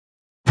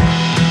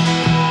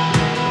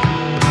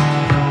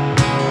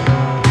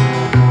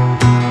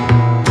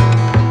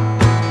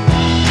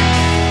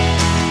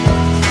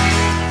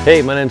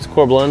Hey, my name's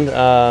Corb Lund.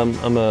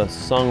 I'm a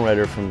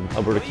songwriter from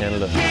Alberta,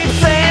 Canada.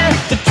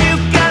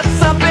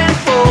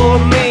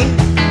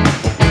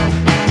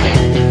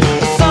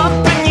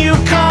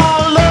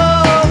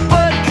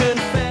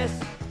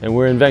 And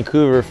we're in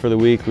Vancouver for the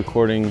week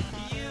recording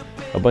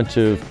a bunch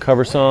of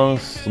cover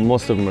songs.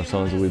 Most of them are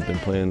songs that we've been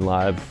playing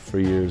live for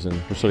years,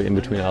 and we're sort of in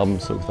between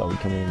albums, so we thought we'd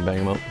come in and bang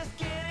them out.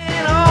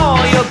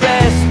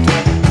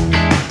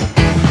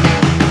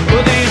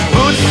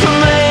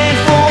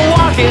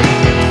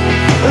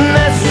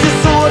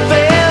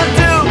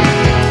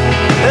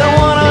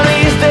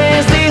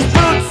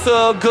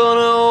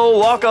 Gonna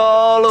walk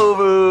all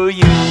over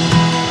you.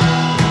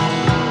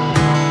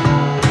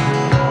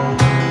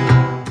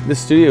 This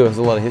studio has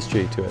a lot of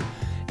history to it,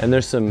 and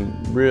there's some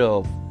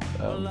real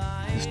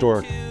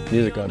historic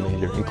music on made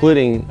here,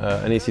 including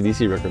an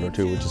AC/DC record or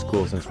two, which is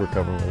cool since we're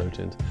covering other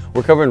tunes.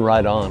 We're covering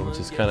Ride On, which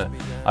is kind of,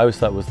 I always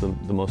thought was the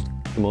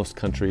most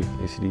country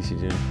AC/DC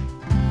tune.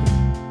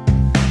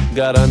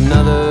 Got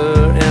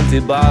another empty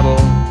bottle.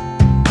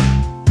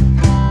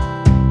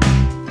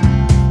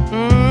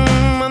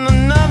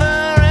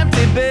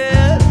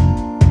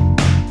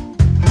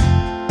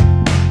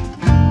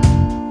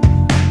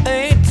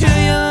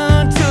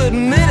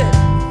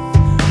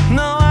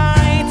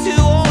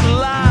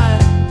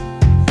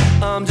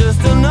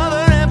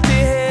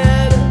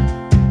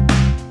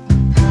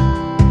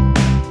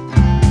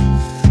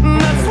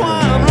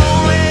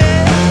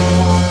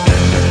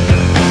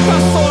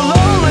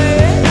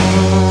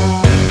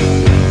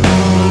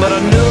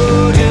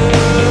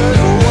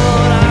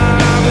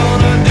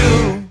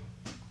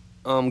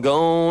 I'm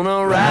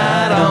gonna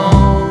ride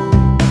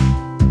on,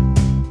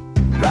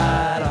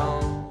 ride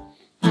on.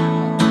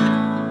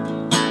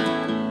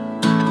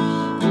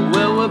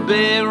 Well, we're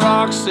big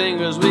rock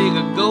singers, we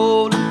got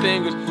golden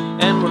fingers,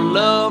 and we're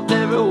loved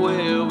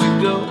everywhere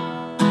we go.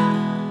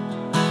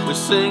 We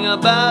sing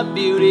about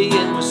beauty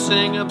and we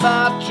sing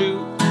about truth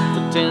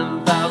for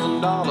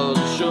 $10,000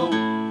 a show.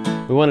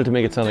 We wanted to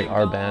make it sound like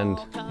our band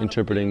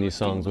interpreting these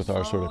songs with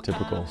our sort of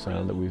typical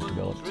sound that we've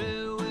developed.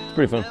 So it's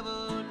pretty fun.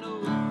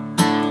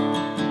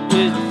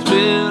 Is the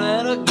thrill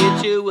that'll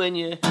get you when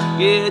you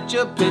get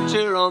your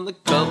picture on the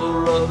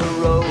cover of the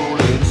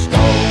Rolling